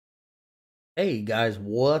Hey guys,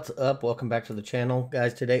 what's up? Welcome back to the channel.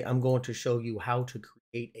 Guys, today I'm going to show you how to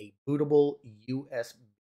create a bootable USB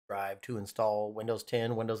drive to install Windows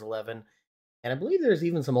 10, Windows 11, and I believe there's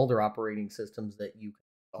even some older operating systems that you can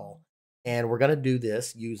install. And we're going to do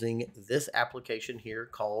this using this application here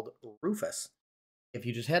called Rufus. If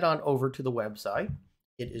you just head on over to the website,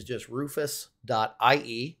 it is just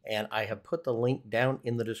rufus.ie, and I have put the link down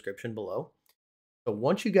in the description below. So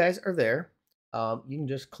once you guys are there, you can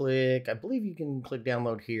just click, I believe you can click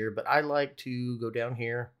download here, but I like to go down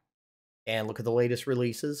here and look at the latest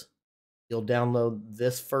releases. You'll download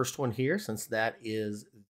this first one here since that is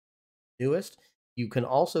newest. You can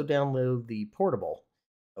also download the portable.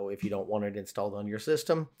 So if you don't want it installed on your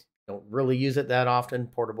system, don't really use it that often,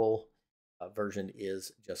 portable version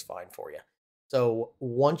is just fine for you. So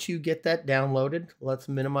once you get that downloaded, let's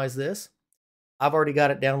minimize this. I've already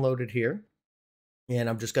got it downloaded here. And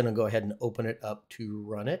I'm just going to go ahead and open it up to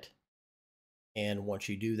run it. And once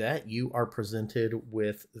you do that, you are presented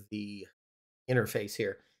with the interface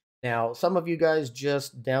here. Now, some of you guys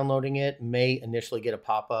just downloading it may initially get a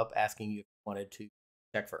pop-up asking you if you wanted to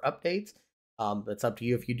check for updates. It's up to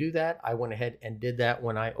you if you do that. I went ahead and did that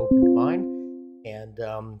when I opened mine.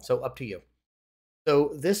 And so up to you.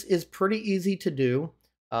 So this is pretty easy to do.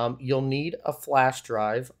 You'll need a flash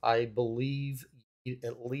drive. I believe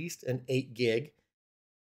at least an 8 gig.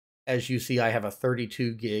 As you see, I have a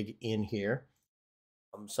 32 gig in here.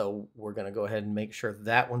 So we're going to go ahead and make sure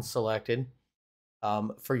that one's selected.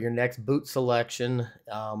 For your next boot selection,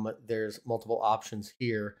 there's multiple options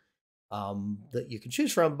here that you can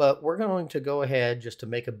choose from, but we're going to go ahead just to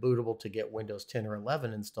make a bootable to get Windows 10 or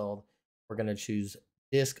 11 installed. We're going to choose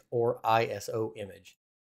disk or ISO image.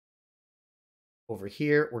 Over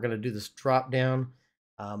here, we're going to do this drop down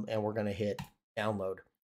and we're going to hit download.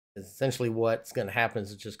 Essentially what's going to happen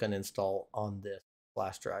is it's just going to install on this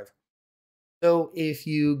flash drive. So if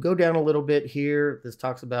you go down a little bit here, this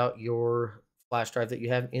talks about your flash drive that you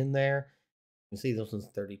have in there. You can see this one's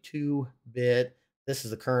 32-bit. This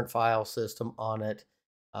is the current file system on it,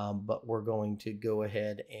 but we're going to go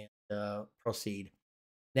ahead and proceed.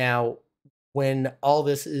 Now, when all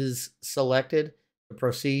this is selected, to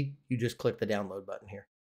proceed, you just click the download button here.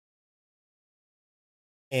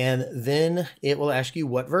 And then it will ask you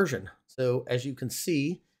what version. So as you can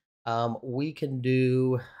see, we can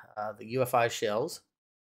do the UFI shells.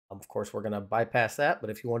 Of course, we're going to bypass that, but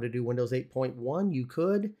if you want to do Windows 8.1, you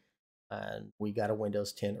could. And we got a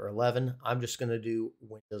Windows 10 or 11. I'm just going to do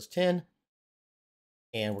Windows 10,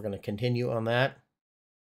 and we're going to continue on that.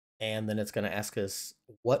 And then it's going to ask us,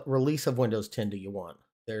 what release of Windows 10 do you want?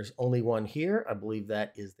 There's only one here. I believe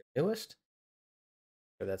that is the newest.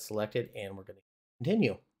 So that's selected, and we're going to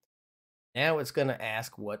continue. Now it's going to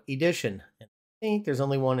ask what edition. And I think there's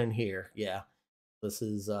only one in here. Yeah, this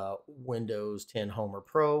is Windows 10 Home or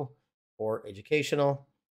Pro or Educational.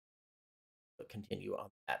 But continue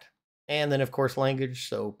on that. And then, of course, language.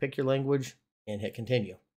 So pick your language and hit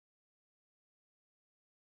continue.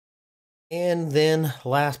 And then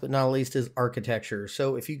last but not least is architecture.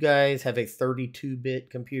 So if you guys have a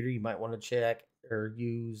 32-bit computer, you might want to check or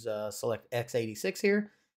use select x86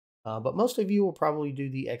 here. But most of you will probably do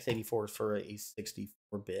the x84s for a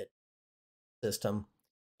 64-bit system.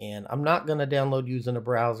 And I'm not going to download using a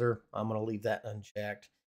browser. I'm going to leave that unchecked.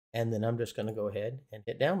 And then I'm just going to go ahead and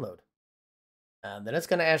hit download. Then it's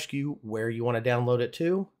going to ask you where you want to download it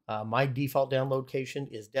to. My default download location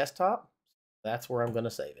is desktop. That's where I'm going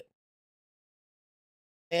to save it.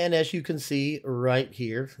 And as you can see right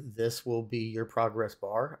here, this will be your progress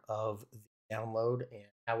bar of the download and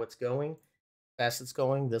how it's going, fast it's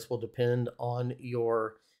going. This will depend on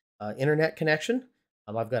your internet connection.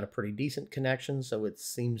 I've got a pretty decent connection, so it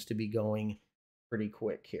seems to be going pretty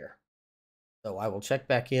quick here. So I will check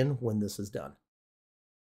back in when this is done.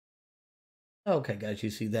 Okay, guys, you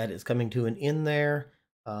see that is coming to an end there.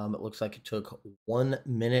 It looks like it took 1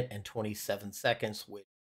 minute and 27 seconds, which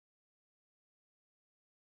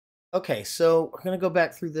okay, so we're going to go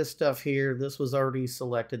back through this stuff here. This was already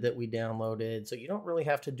selected that we downloaded, so you don't really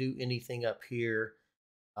have to do anything up here.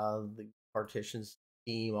 The partitions,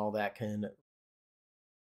 theme, all that can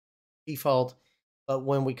default. But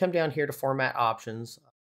when we come down here to format options,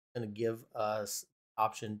 it's going to give us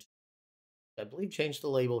option to, I believe, change the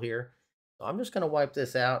label here. So I'm just going to wipe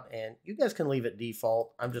this out, and you guys can leave it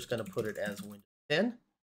default. I'm just going to put it as Windows 10.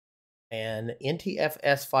 And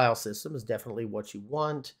NTFS file system is definitely what you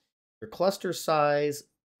want. Your cluster size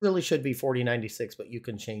really should be 4096, but you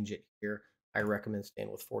can change it here. I recommend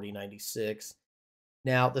staying with 4096.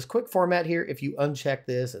 Now, this quick format here, if you uncheck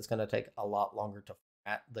this, it's going to take a lot longer to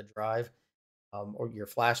format the drive or your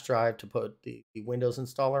flash drive to put the Windows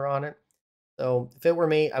installer on it. So if it were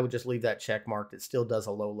me, I would just leave that check marked. It still does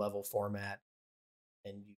a low level format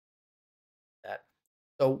and you that.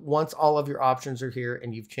 So once all of your options are here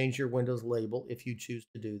and you've changed your Windows label, if you choose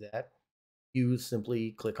to do that, you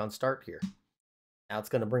simply click on Start here. Now it's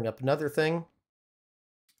going to bring up another thing.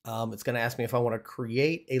 It's going to ask me if I want to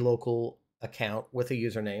create a local account with a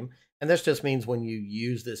username. And this just means when you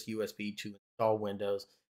use this USB to install Windows,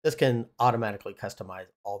 this can automatically customize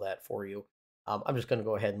all that for you. I'm just going to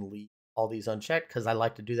go ahead and leave all these unchecked because I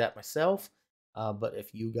like to do that myself. But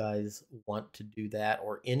if you guys want to do that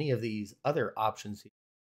or any of these other options,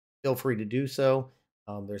 feel free to do so.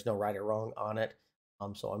 There's no right or wrong on it.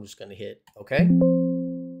 So I'm just going to hit OK.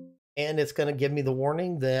 And it's going to give me the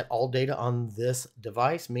warning that all data on this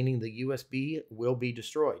device, meaning the USB, will be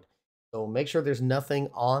destroyed. So make sure there's nothing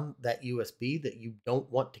on that USB that you don't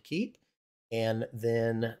want to keep. And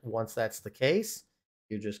then once that's the case,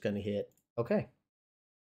 you're just going to hit OK.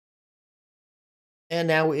 And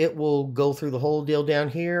now it will go through the whole deal down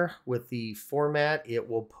here with the format. It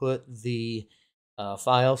will put the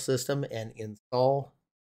file system and install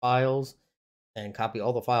files and copy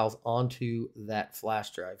all the files onto that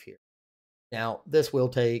flash drive here. Now, this will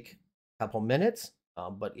take a couple minutes,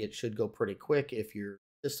 but it should go pretty quick if your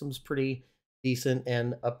system's pretty decent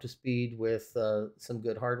and up to speed with some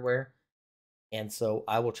good hardware. And so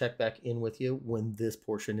I will check back in with you when this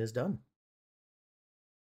portion is done.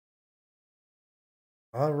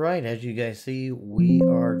 All right, as you guys see, we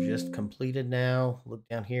are just completed now. Look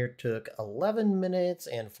down here, it took 11 minutes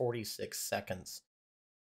and 46 seconds.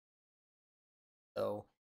 So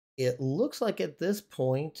it looks like at this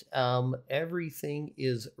point, everything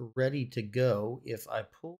is ready to go. If I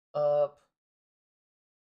pull up,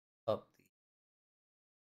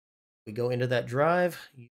 we go into that drive,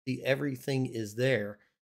 you see everything is there.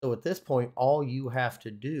 So at this point, all you have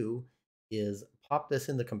to do is pop this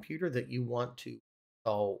in the computer that you want to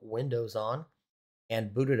install Windows on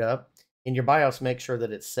and boot it up. In your BIOS, make sure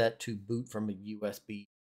that it's set to boot from a USB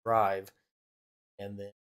drive, and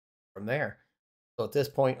then from there. So at this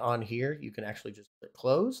point on here, you can actually just click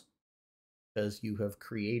close because you have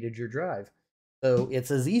created your drive. So it's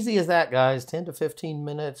as easy as that, guys. 10 to 15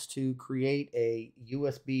 minutes to create a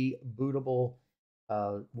USB bootable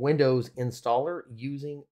Windows installer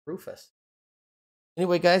using Rufus.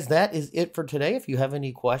 Anyway, guys, that is it for today. If you have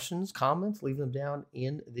any questions, comments, leave them down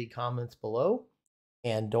in the comments below.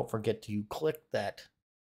 And don't forget to click that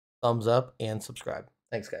thumbs up and subscribe.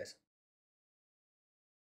 Thanks, guys.